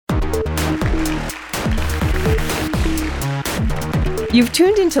You've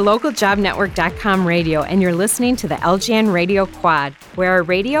tuned into localjobnetwork.com radio, and you're listening to the LJN Radio Quad, where our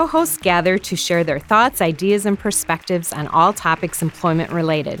radio hosts gather to share their thoughts, ideas, and perspectives on all topics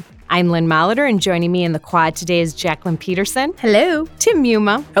employment-related. I'm Lynn Molitor, and joining me in the quad today is Jacqueline Peterson. Hello. Tim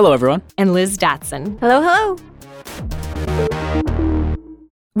Yuma. Hello, everyone. And Liz Dotson. Hello, hello.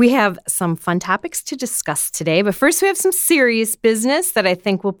 We have some fun topics to discuss today, but first we have some serious business that I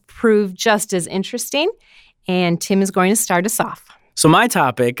think will prove just as interesting, and Tim is going to start us off. So my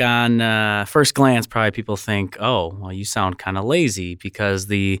topic on first glance, probably people think, oh, well, you sound kind of lazy because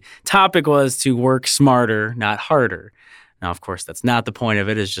the topic was to work smarter, not harder. Now, of course, that's not the point of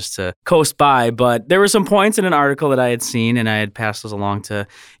it. It's just to coast by. But there were some points in an article that I had seen, and I had passed those along to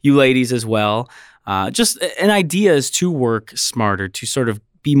you ladies as well. Just an idea is to work smarter, to sort of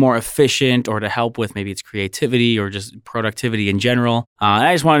be more efficient or to help with maybe it's creativity or just productivity in general. And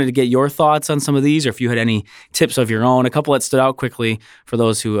I just wanted to get your thoughts on some of these, or if you had any tips of your own. A couple that stood out quickly for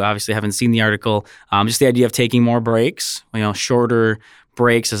those who obviously haven't seen the article. Just the idea of taking more breaks, shorter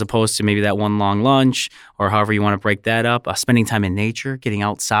breaks as opposed to maybe that one long lunch or however you want to break that up. Spending time in nature, getting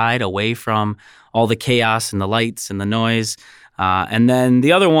outside away from all the chaos and the lights and the noise. And then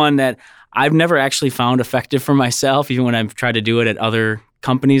the other one that I've never actually found effective for myself, even when I've tried to do it at other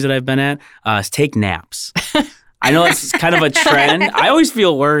companies that I've been at, is take naps. I know it's kind of a trend. I always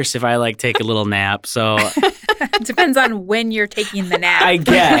feel worse if I take a little nap. So it depends on when you're taking the nap. I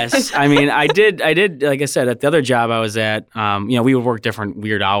guess. I mean, I did. Like I said, at the other job I was at, we would work different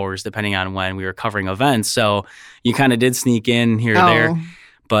weird hours depending on when we were covering events. So you kind of did sneak in here or there.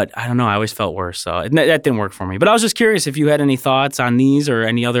 But I don't know. I always felt worse. So that didn't work for me. But I was just curious if you had any thoughts on these or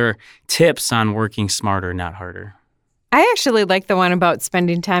any other tips on working smarter, not harder. I actually like the one about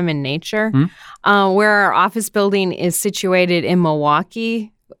spending time in nature. Where our office building is situated in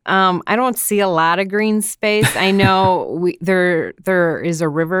Milwaukee, I don't see a lot of green space. I know there is a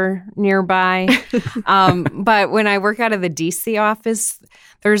river nearby. But when I work out of the DC office,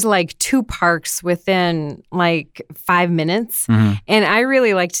 there's 2 parks within 5 minutes. Mm-hmm. And I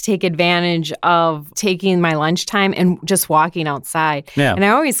really like to take advantage of taking my lunchtime and just walking outside. Yeah. And I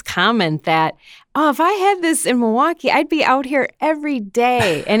always comment that, if I had this in Milwaukee, I'd be out here every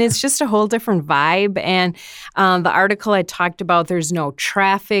day. And it's just a whole different vibe. And the article I talked about, there's no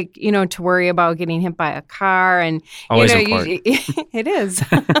traffic, to worry about getting hit by a car. And always important. It is.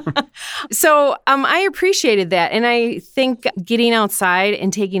 So I appreciated that. And I think getting outside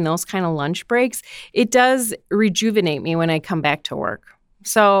and taking those kind of lunch breaks, it does rejuvenate me when I come back to work.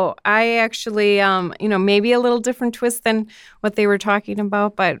 So I actually, maybe a little different twist than what they were talking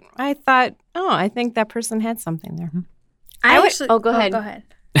about, but I thought, I think that person had something there. Go ahead. Go ahead.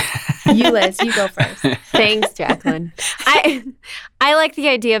 You, Liz, you go first. Thanks, Jacqueline. I like the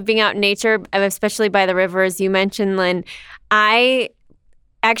idea of being out in nature, especially by the river, as you mentioned, Lynn. I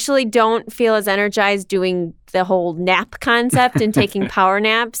actually don't feel as energized doing the whole nap concept and taking power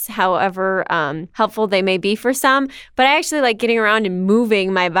naps, however helpful they may be for some. But I actually like getting around and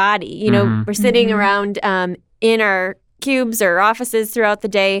moving my body. We're sitting around in our cubes or offices throughout the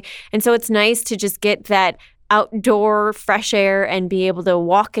day. And so it's nice to just get that outdoor fresh air and be able to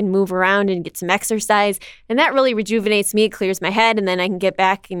walk and move around and get some exercise. And that really rejuvenates me, clears my head, and then I can get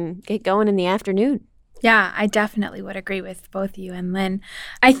back and get going in the afternoon. Yeah, I definitely would agree with both you and Lynn.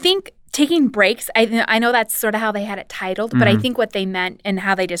 I think taking breaks, I know that's sort of how they had it titled, but I think what they meant and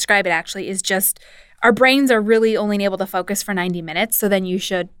how they describe it actually is just our brains are really only able to focus for 90 minutes, so then you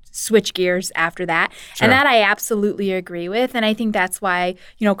should switch gears after that. Sure. And that I absolutely agree with. And I think that's why,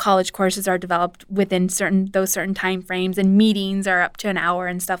 college courses are developed within those certain time frames, and meetings are up to an hour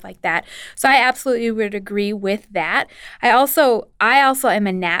and stuff like that. So I absolutely would agree with that. I also am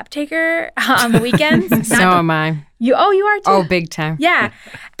a nap taker on the weekends. So am I. You are too? Oh, big time. Yeah.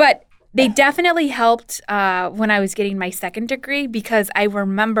 But they definitely helped when I was getting my second degree, because I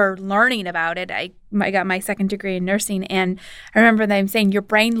remember learning about it. I got my second degree in nursing, and I remember them saying your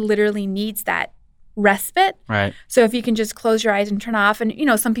brain literally needs that respite. Right. So if you can just close your eyes and turn off, and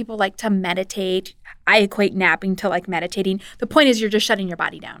some people like to meditate. I equate napping to meditating. The point is you're just shutting your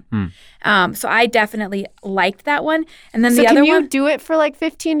body down. So I definitely liked that one. And then the other one. Can you do it for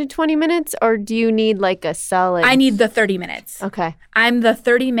 15 to 20 minutes, or do you need a solid? I need the 30 minutes. Okay. I'm the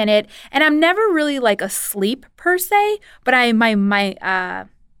 30-minute, and I'm never really asleep per se, but my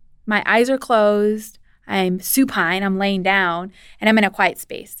eyes are closed. I'm supine. I'm laying down, and I'm in a quiet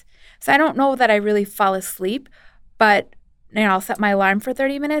space. So I don't know that I really fall asleep, but I'll set my alarm for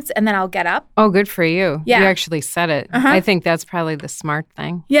 30 minutes, and then I'll get up. Oh, good for you. Yeah. You actually set it. I think that's probably the smart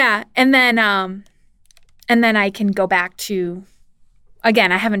thing. Yeah. And then I can go back to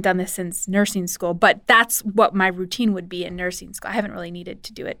again, I haven't done this since nursing school, but that's what my routine would be in nursing school. I haven't really needed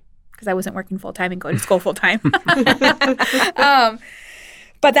to do it because I wasn't working full-time and going to school full-time.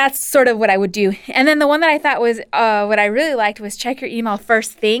 But that's sort of what I would do. And then the one that I thought was what I really liked was check your email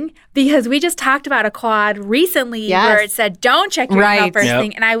first thing, because we just talked about a quad recently where it said don't check your email first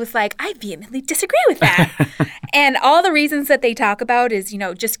thing. And I was like, I vehemently disagree with that. And all the reasons that they talk about is,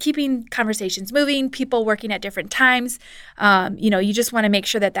 just keeping conversations moving, people working at different times. You just want to make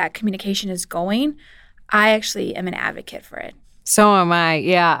sure that communication is going. I actually am an advocate for it. So am I.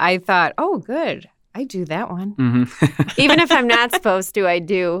 Yeah, I thought, oh, good. I do that one. Mm-hmm. Even if I'm not supposed to, I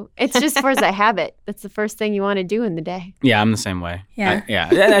do. It's just for the habit. That's the first thing you want to do in the day. Yeah, I'm the same way. Yeah.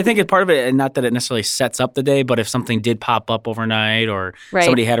 I think it's part of it, not that it necessarily sets up the day, but if something did pop up overnight or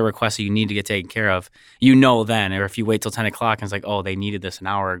somebody had a request that you need to get taken care of, then. Or if you wait till 10 o'clock and it's like, oh, they needed this an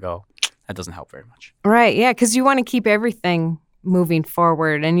hour ago, that doesn't help very much. Right, yeah, because you want to keep everything moving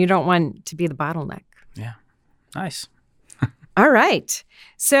forward and you don't want to be the bottleneck. Yeah, nice. All right.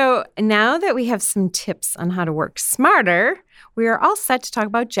 So now that we have some tips on how to work smarter, we are all set to talk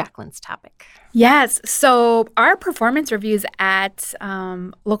about Jacqueline's topic. Yes. So our performance reviews at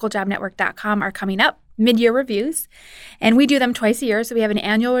localjobnetwork.com are coming up, mid-year reviews. And we do them twice a year. So we have an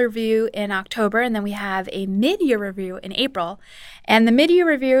annual review in October, and then we have a mid-year review in April. And the mid-year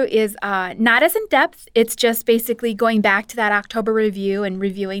review is not as in-depth. It's just basically going back to that October review and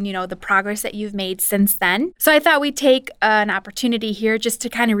reviewing, the progress that you've made since then. So I thought we'd take an opportunity here just to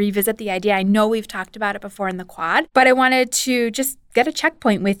kind of revisit the idea. I know we've talked about it before in the quad, but I wanted to just get a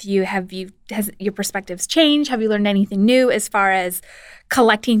checkpoint with you. Has your perspectives changed? Have you learned anything new as far as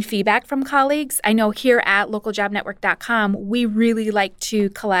collecting feedback from colleagues? I know here at localjobnetwork.com, we really like to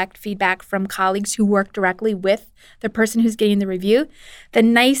collect feedback from colleagues who work directly with the person who's getting the review. The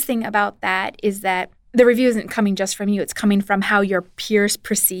nice thing about that is that the review isn't coming just from you. It's coming from how your peers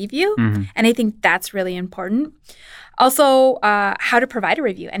perceive you. Mm-hmm. And I think that's really important. Also, how to provide a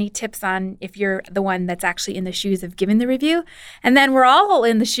review. Any tips on if you're the one that's actually in the shoes of giving the review? And then we're all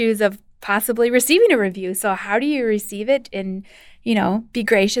in the shoes of possibly receiving a review. So how do you receive it and, be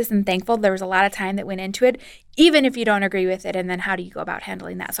gracious and thankful? There was a lot of time that went into it, even if you don't agree with it. And then how do you go about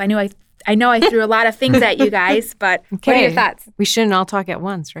handling that? So I know I threw a lot of things at you guys, but What are your thoughts? We shouldn't all talk at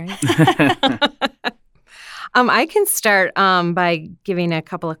once, right? I can start by giving a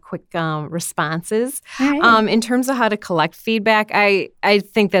couple of quick responses. Right. In terms of how to collect feedback, I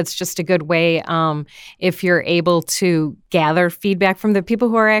think that's just a good way if you're able to gather feedback from the people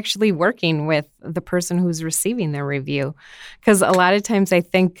who are actually working with the person who's receiving the review. Because a lot of times I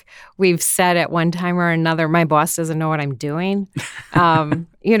think we've said at one time or another, my boss doesn't know what I'm doing. And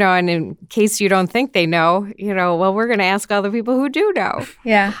in case you don't think they know, well, we're going to ask all the people who do know.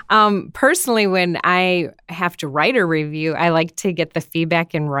 Yeah. Personally, when I have to write a review, I like to get the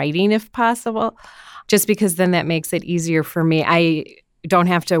feedback in writing if possible, just because then that makes it easier for me. I don't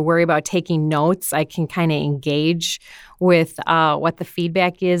have to worry about taking notes. I can kind of engage with what the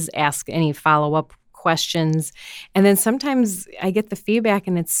feedback is, ask any follow-up questions. And then sometimes I get the feedback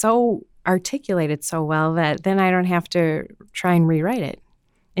and it's so articulated so well that then I don't have to try and rewrite it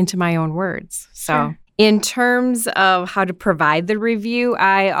into my own words. So Sure. In terms of how to provide the review,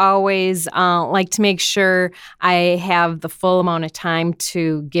 I always like to make sure I have the full amount of time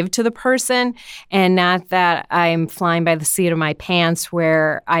to give to the person and not that I'm flying by the seat of my pants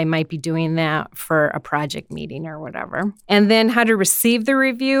where I might be doing that for a project meeting or whatever. And then how to receive the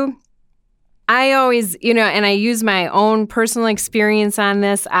review. I always, and I use my own personal experience on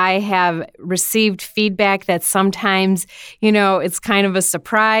this. I have received feedback that sometimes, it's kind of a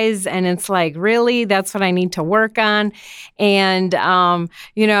surprise and it's like, really, that's what I need to work on. And,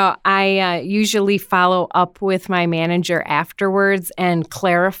 I usually follow up with my manager afterwards and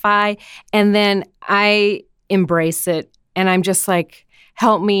clarify. And then I embrace it. And I'm just like,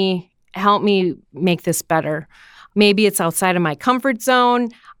 help me make this better. Maybe it's outside of my comfort zone.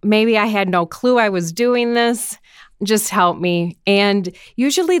 Maybe I had no clue I was doing this. Just help me. And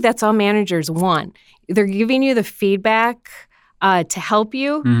usually that's all managers want. They're giving you the feedback to help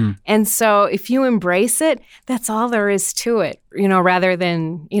you. Mm-hmm. And so if you embrace it, that's all there is to it, rather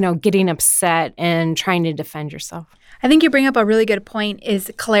than, getting upset and trying to defend yourself. I think you bring up a really good point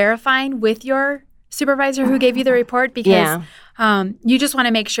is clarifying with your supervisor who gave you the report because you just want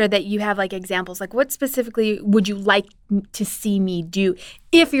to make sure that you have examples, what specifically would you like to see me do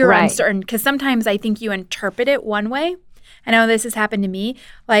if you're uncertain? Because sometimes I think you interpret it one way. I know this has happened to me.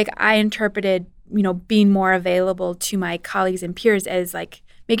 I interpreted, being more available to my colleagues and peers as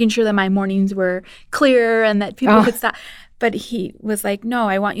making sure that my mornings were clear and that people could stop. But he was like, no,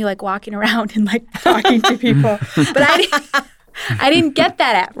 I want you walking around and talking to people. But I didn't get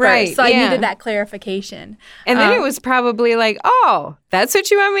that at first, Right, so I yeah. needed that clarification. And then it was probably like, oh, that's what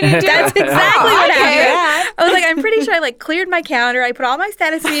you want me to do? That's exactly what okay. happened. I was like, I'm pretty sure I cleared my calendar. I put all my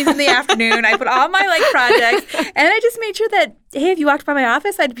status meetings in the afternoon. I put all my projects, and I just made sure that, hey, if you walked by my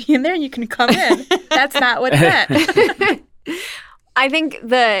office, I'd be in there and you can come in. That's not what it meant. I think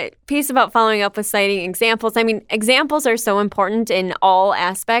the piece about following up with citing examples, I mean, examples are so important in all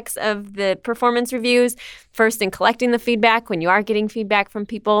aspects of the performance reviews. First, in collecting the feedback, when you are getting feedback from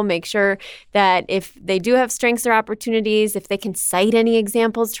people, make sure that if they do have strengths or opportunities, if they can cite any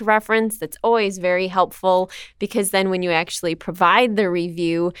examples to reference, that's always very helpful, because then when you actually provide the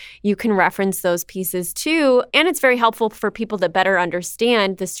review, you can reference those pieces too. And it's very helpful for people to better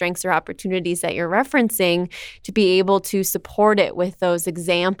understand the strengths or opportunities that you're referencing, to be able to support it with those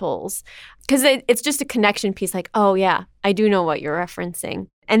examples. Because it's just a connection piece, like, oh, yeah, I do know what you're referencing.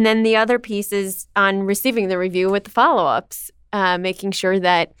 And then the other piece is on receiving the review with the follow-ups, making sure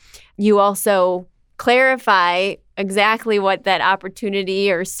that you also clarify exactly what that opportunity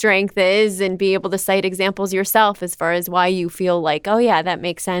or strength is, and be able to cite examples yourself as far as why you feel like, oh, yeah, that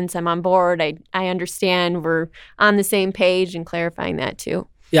makes sense. I'm on board. I understand. We're on the same page, and clarifying that too.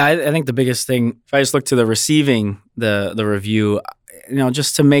 Yeah, I think the biggest thing, if I just look to the receiving the review,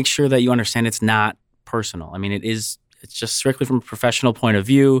 just to make sure that you understand it's not personal. I mean, it's just strictly from a professional point of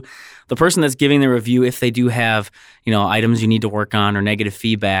view. The person that's giving the review, if they do have, items you need to work on or negative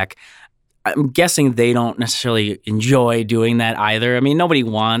feedback, I'm guessing they don't necessarily enjoy doing that either. I mean, nobody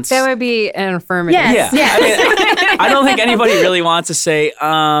wants... That would be an affirmative. Yes. Yeah. I mean, I don't think anybody really wants to say,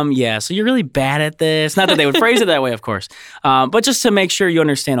 so you're really bad at this. Not that they would phrase it that way, of course. But just to make sure you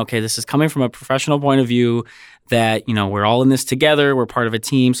understand, okay, this is coming from a professional point of view, that, we're all in this together, we're part of a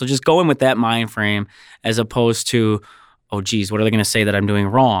team. So just go in with that mind frame, as opposed to, oh, geez, what are they going to say that I'm doing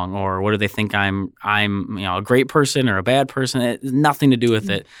wrong? Or what do they think I'm a great person or a bad person? It has nothing to do with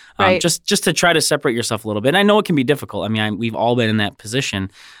it. Right. Just to try to separate yourself a little bit. And I know it can be difficult. I mean, we've all been in that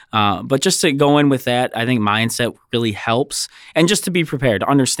position. But just to go in with that, I think mindset really helps. And just to be prepared, to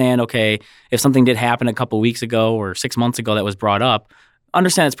understand, okay, if something did happen a couple weeks ago or 6 months ago that was brought up,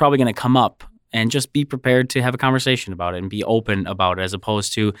 understand it's probably going to come up. And just be prepared to have a conversation about it and be open about it, as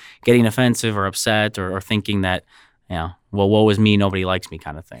opposed to getting offensive or upset or thinking that, woe is me, nobody likes me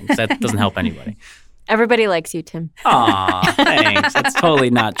kind of thing. 'Cause that doesn't help anybody. Everybody likes you, Tim. Aw, thanks. That's totally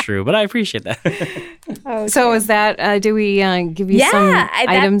not true, but I appreciate that. Okay. So is that, do we give you some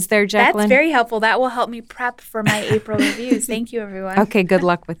items there, Jacqueline? That's very helpful. That will help me prep for my April reviews. Thank you, everyone. Okay, good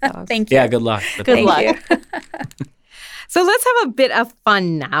luck with those. Thank you. Yeah, good luck. Good luck. You. So let's have a bit of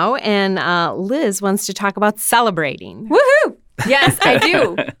fun now. And Liz wants to talk about celebrating. Woohoo! Yes, I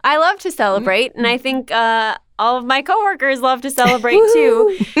do. I love to celebrate, and I think all of my coworkers love to celebrate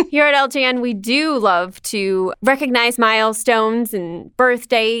too. Here at LJN, we do love to recognize milestones and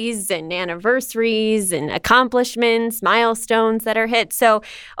birthdays and anniversaries and accomplishments, milestones that are hit. So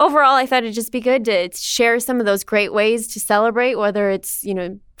overall, I thought it'd just be good to share some of those great ways to celebrate, whether it's,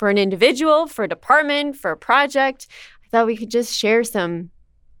 for an individual, for a department, for a project. I thought we could just share some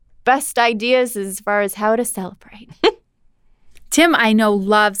best ideas as far as how to celebrate. Tim, I know,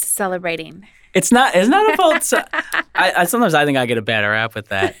 loves celebrating. It's not about. I sometimes I think I get a bad rap with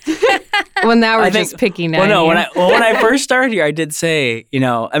that. Well, now we're just picking on you. when I first started here, I did say,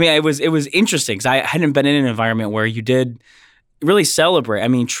 it was interesting because I hadn't been in an environment where you did really celebrate. I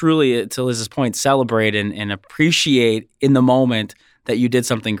mean, truly, to Liz's point, celebrate and appreciate in the moment that you did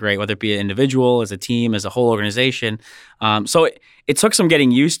something great, whether it be an individual, as a team, as a whole organization. So it took some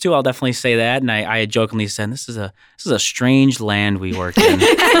getting used to. I'll definitely say that. And I had jokingly said, this is a strange land we work in.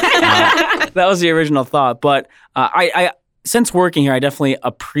 That was the original thought. But I since working here, I definitely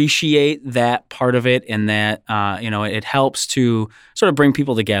appreciate that part of it, and that it helps to sort of bring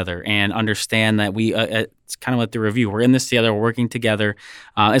people together and understand that we. It's kind of like the review. We're in this together. We're working together.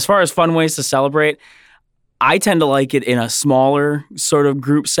 As far as fun ways to celebrate, I tend to like it in a smaller sort of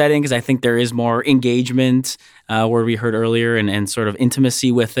group setting because I think there is more engagement, where we heard earlier, and sort of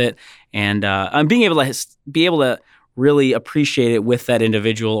intimacy with it, and being able to really appreciate it with that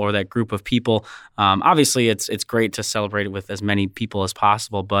individual or that group of people. Obviously, it's great to celebrate it with as many people as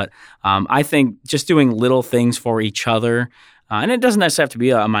possible, but I think just doing little things for each other. And it doesn't necessarily have to be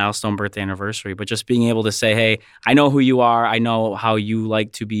a milestone, birthday, anniversary, but just being able to say, hey, I know who you are. I know how you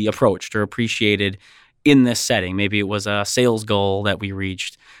like to be approached or appreciated in this setting. Maybe it was a sales goal that we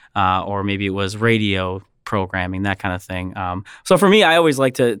reached, or maybe it was radio programming, that kind of thing. So for me, I always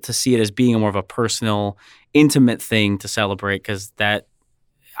like to see it as being more of a personal, intimate thing to celebrate, because that,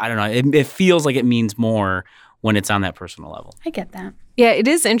 I don't know, it feels like it means more when it's on that personal level. I get that. Yeah, it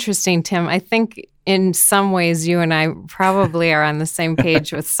is interesting, Tim. I think in some ways you and I probably are on the same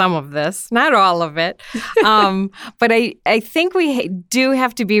page with some of this, not all of it. But I think we do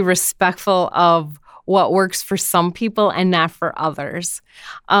have to be respectful of what works for some people and not for others.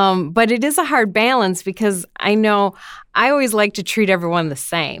 But it is a hard balance because I know I always like to treat everyone the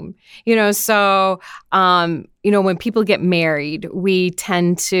same. So when people get married, we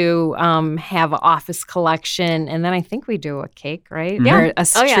tend to have an office collection, and then I think we do a cake, right? Yeah. Or a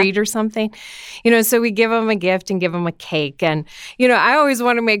treat or something. So we give them a gift and give them a cake. And, I always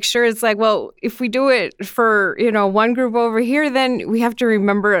want to make sure it's like, well, if we do it for, one group over here, then we have to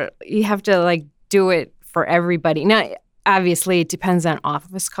remember you have to do it for everybody. Now, obviously, it depends on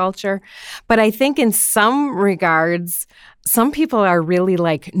office culture, but I think in some regards, some people are really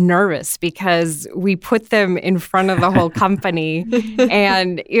nervous because we put them in front of the whole company.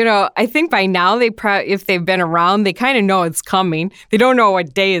 And, I think by now if they've been around, they kind of know it's coming. They don't know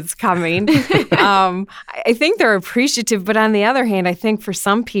what day it's coming. I think they're appreciative, but on the other hand, I think for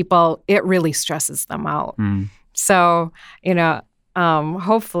some people, it really stresses them out. So,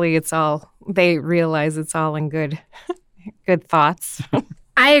 hopefully they realize it's all in good thoughts.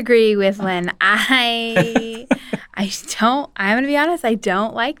 I agree with Lynn. I'm going to be honest, I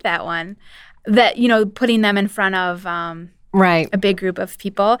don't like that one. That, putting them in front of right. a big group of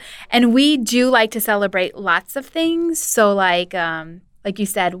people. And we do like to celebrate lots of things. So like you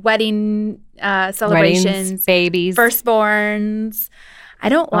said, wedding celebrations, weddings, babies, firstborns. I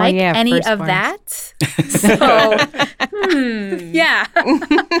don't like any of that. So, yeah.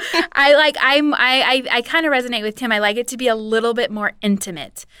 I kind of resonate with Tim. I like it to be a little bit more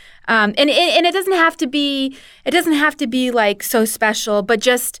intimate. And it doesn't have to be so special, but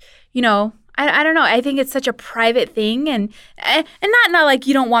just, I don't know. I think it's such a private thing and not like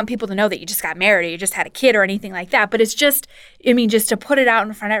you don't want people to know that you just got married or you just had a kid or anything like that. But it's just to put it out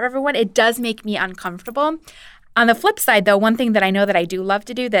in front of everyone, it does make me uncomfortable. On the flip side, though, one thing that I know that I do love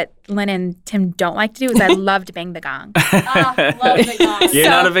to do that Lynn and Tim don't like to do is I love to bang the gong. Love the gong. You're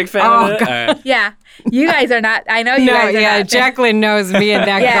not a big fan of it? God. Yeah. You guys are not. I know you guys are not. Jacqueline knows me and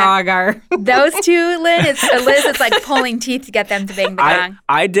that gong are. Those two, Liz, it's like pulling teeth to get them to bang the gong.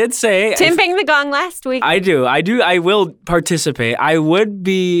 I did say. Tim banged the gong last week. I do. I will participate. I would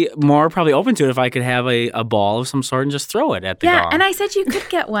be more probably open to it if I could have a ball of some sort and just throw it at the gong. Yeah, and I said you could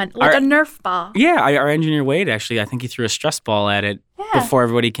get one, like a Nerf ball. Yeah, our engineer Wade, actually, I think he threw a stress ball at it before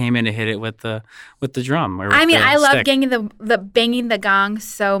everybody came in to hit it with the drum. I love banging the gong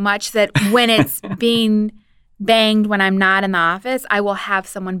so much that when it's being banged when I'm not in the office, I will have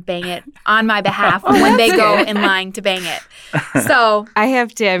someone bang it on my behalf when they go in line to bang it. So I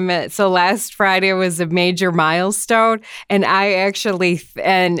have to admit, so last Friday was a major milestone, and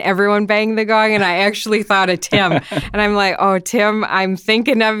and everyone banged the gong, and I actually thought of Tim. And I'm like, oh, Tim, I'm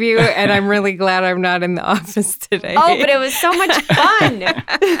thinking of you, and I'm really glad I'm not in the office today. Oh, but it was so much fun.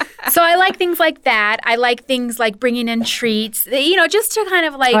 So I like things like that. I like things like bringing in treats, just to kind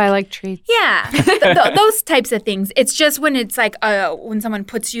of like. Oh, I like treats. Yeah, those types of things. It's just when it's like when someone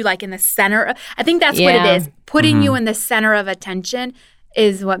puts you like in the center. I think that's what it is. Putting you in the center of attention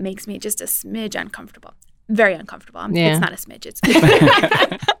is what makes me just a smidge uncomfortable. Very uncomfortable. It's not a smidge. It's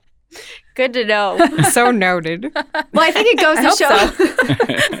good to know. So noted. Well, I think it goes to show.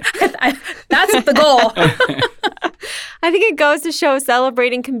 That's the goal. I think it goes to show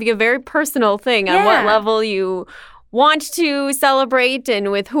celebrating can be a very personal thing on what level you want to celebrate and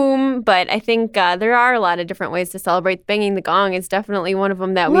with whom, but I think there are a lot of different ways to celebrate. Banging the gong is definitely one of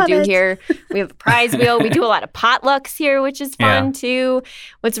them that we do here. We have a prize wheel. We do a lot of potlucks here, which is fun too.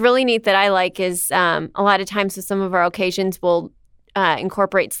 What's really neat that I like is a lot of times with some of our occasions we'll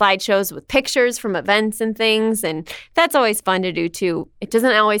incorporate slideshows with pictures from events and things, and that's always fun to do too. It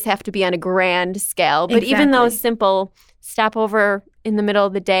doesn't always have to be on a grand scale, but even those simple stop over in the middle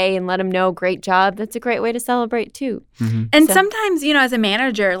of the day and let them know, great job. That's a great way to celebrate too. Mm-hmm. And sometimes, as a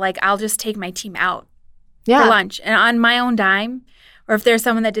manager, like I'll just take my team out for lunch and on my own dime. Or if there's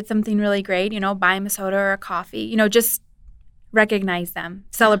someone that did something really great, buy them a soda or a coffee, just recognize them,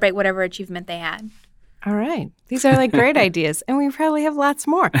 celebrate whatever achievement they had. All right. These are great ideas, and we probably have lots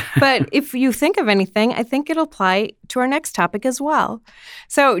more. But if you think of anything, I think it'll apply to our next topic as well.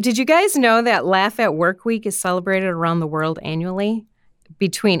 So did you guys know that Laugh at Work Week is celebrated around the world annually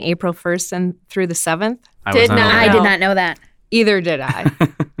between April 1st and through the 7th? I did not know that. Either did I.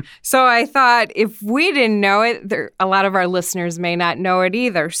 So I thought if we didn't know it, a lot of our listeners may not know it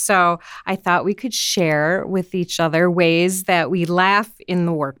either. So I thought we could share with each other ways that we laugh in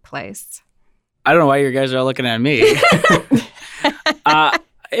the workplace. I don't know why you guys are looking at me.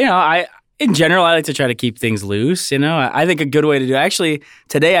 In general, I like to try to keep things loose. I think a good way to do it. Actually,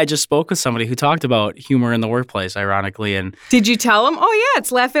 today I just spoke with somebody who talked about humor in the workplace, ironically. And did you tell him? Oh, yeah,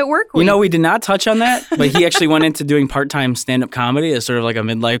 it's Laugh at Work Week. we did not touch on that, but he actually went into doing part-time stand-up comedy as sort of like a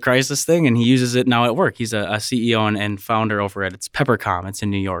midlife crisis thing, and he uses it now at work. He's a CEO and founder over at Peppercom. It's in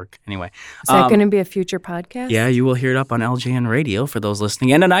New York. Anyway. Is that going to be a future podcast? Yeah, you will hear it up on LJN Radio for those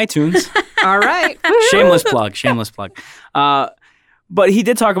listening, and on iTunes. All right. Shameless plug. But he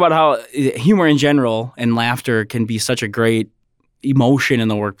did talk about how humor in general and laughter can be such a great emotion in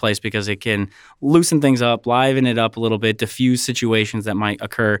the workplace because it can loosen things up, liven it up a little bit, diffuse situations that might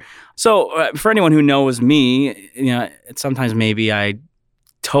occur. So for anyone who knows me, sometimes maybe I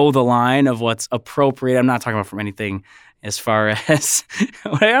toe the line of what's appropriate. I'm not talking about from anything as far as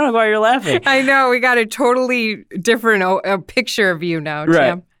I don't know why you're laughing. I know we got a totally different picture of you now,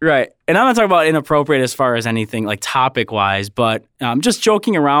 Tim. Right. And I'm not talking about inappropriate as far as anything like topic wise, but just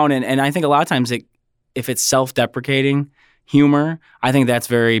joking around. And I think a lot of times if it's self-deprecating humor, I think that's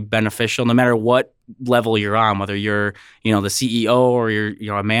very beneficial no matter what level you're on, whether you're, the CEO or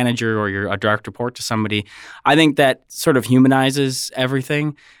you're a manager or you're a direct report to somebody. I think that sort of humanizes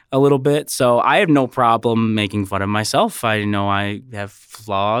everything a little bit. So I have no problem making fun of myself. I know I have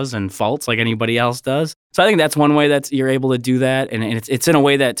flaws and faults like anybody else does. So I think that's one way that you're able to do that. And it's in a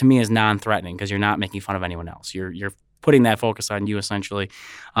way that to me is non-threatening because you're not making fun of anyone else. You're putting that focus on you essentially.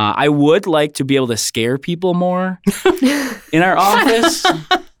 I would like to be able to scare people more in our office.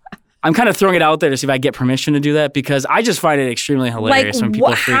 I'm kind of throwing it out there to see if I get permission to do that because I just find it extremely hilarious when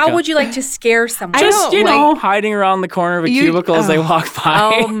people freak out. How would you like to scare someone? Just, hiding around the corner of a cubicle as they walk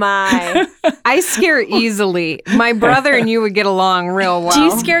by. Oh, my. I scare easily. My brother and you would get along real well. Do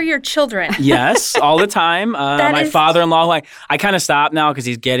you scare your children? Yes, all the time. My father-in-law, I kind of stopped now because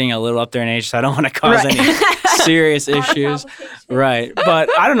he's getting a little up there in age, so I don't want to cause any serious issues. Right.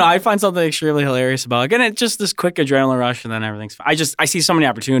 But I don't know. I find something extremely hilarious about it. Again, it's just this quick adrenaline rush and then everything's fine. I see so many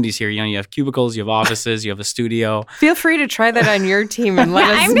opportunities here. You have cubicles, you have offices, you have a studio. Feel free to try that on your team and let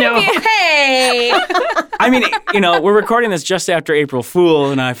us know. Hey! I mean, we're recording this just after April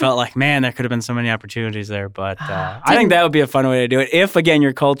Fool, and I felt like, man, there could have been so many opportunities there. But I think that would be a fun way to do it if, again,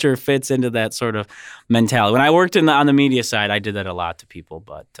 your culture fits into that sort of mentality. When I worked on the media side, I did that a lot to people,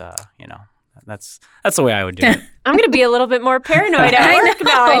 but, that's the way I would do it. I'm going to be a little bit more paranoid at work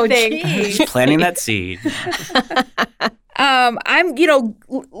now, I think. Just planting that seed.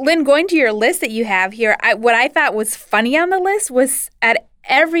 Lynn, going to your list that you have here, what I thought was funny on the list was at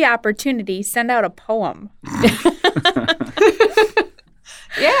every opportunity, send out a poem.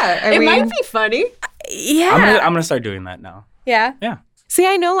 Yeah. It might be funny. Yeah. I'm gonna start doing that now. Yeah. Yeah. See,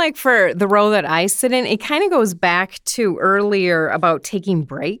 I know for the role that I sit in, it kind of goes back to earlier about taking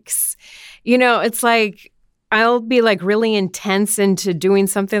breaks. It's like I'll be really intense into doing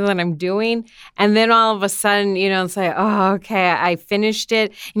something that I'm doing. And then all of a sudden, it's like, oh, okay, I finished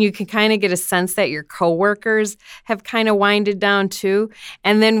it. And you can kind of get a sense that your coworkers have kind of winded down too.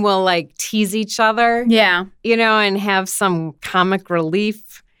 And then we'll tease each other. Yeah. And have some comic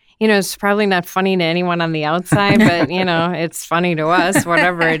relief. It's probably not funny to anyone on the outside, but, it's funny to us,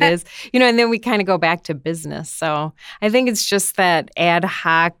 whatever it is. And then we kind of go back to business. So I think it's just that ad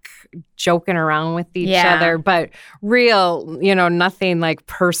hoc joking around with each other, but real, nothing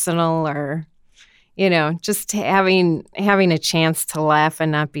personal or, just having a chance to laugh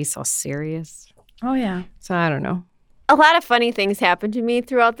and not be so serious. Oh, yeah. So I don't know. A lot of funny things happen to me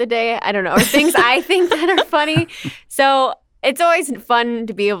throughout the day. I don't know, or things I think that are funny. So it's always fun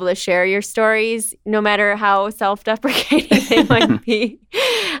to be able to share your stories, no matter how self-deprecating they might be.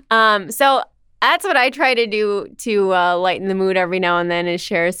 So that's what I try to do to lighten the mood every now and then is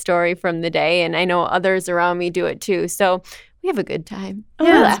share a story from the day. And I know others around me do it too. So we have a good time. Oh, we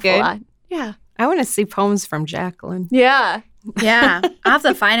that's laugh good. a lot. Yeah. I want to see poems from Jacqueline. Yeah. Yeah. I'll have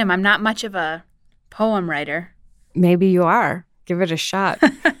to find him. I'm not much of a poem writer. Maybe you are. Give it a shot.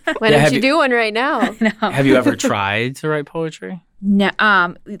 Why don't you do one right now? No. Have you ever tried to write poetry? No,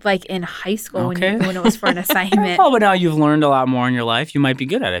 in high school when it was for an assignment. Oh, but now you've learned a lot more in your life. You might be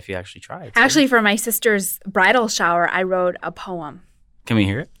good at it if you actually try it. Actually, for my sister's bridal shower, I wrote a poem. Can we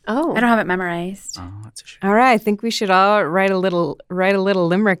hear it? Oh. I don't have it memorized. Oh, that's a shame. All right, I think we should all write a little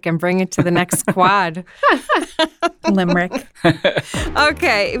limerick and bring it to the next quad. Limerick.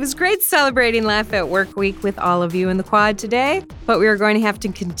 Okay, it was great celebrating Laugh at Work Week with all of you in the quad today, but we are going to have to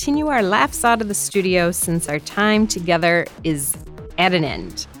continue our laughs out of the studio since our time together is at an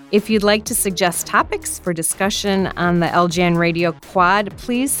end. If you'd like to suggest topics for discussion on the LJN Radio Quad,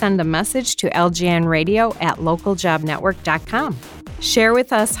 please send a message to lgnradio@localjobnetwork.com. Share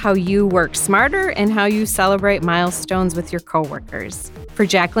with us how you work smarter and how you celebrate milestones with your coworkers. For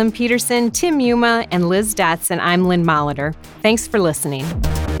Jacqueline Peterson, Tim Yuma, and Liz Dotson, I'm Lynn Molitor. Thanks for listening.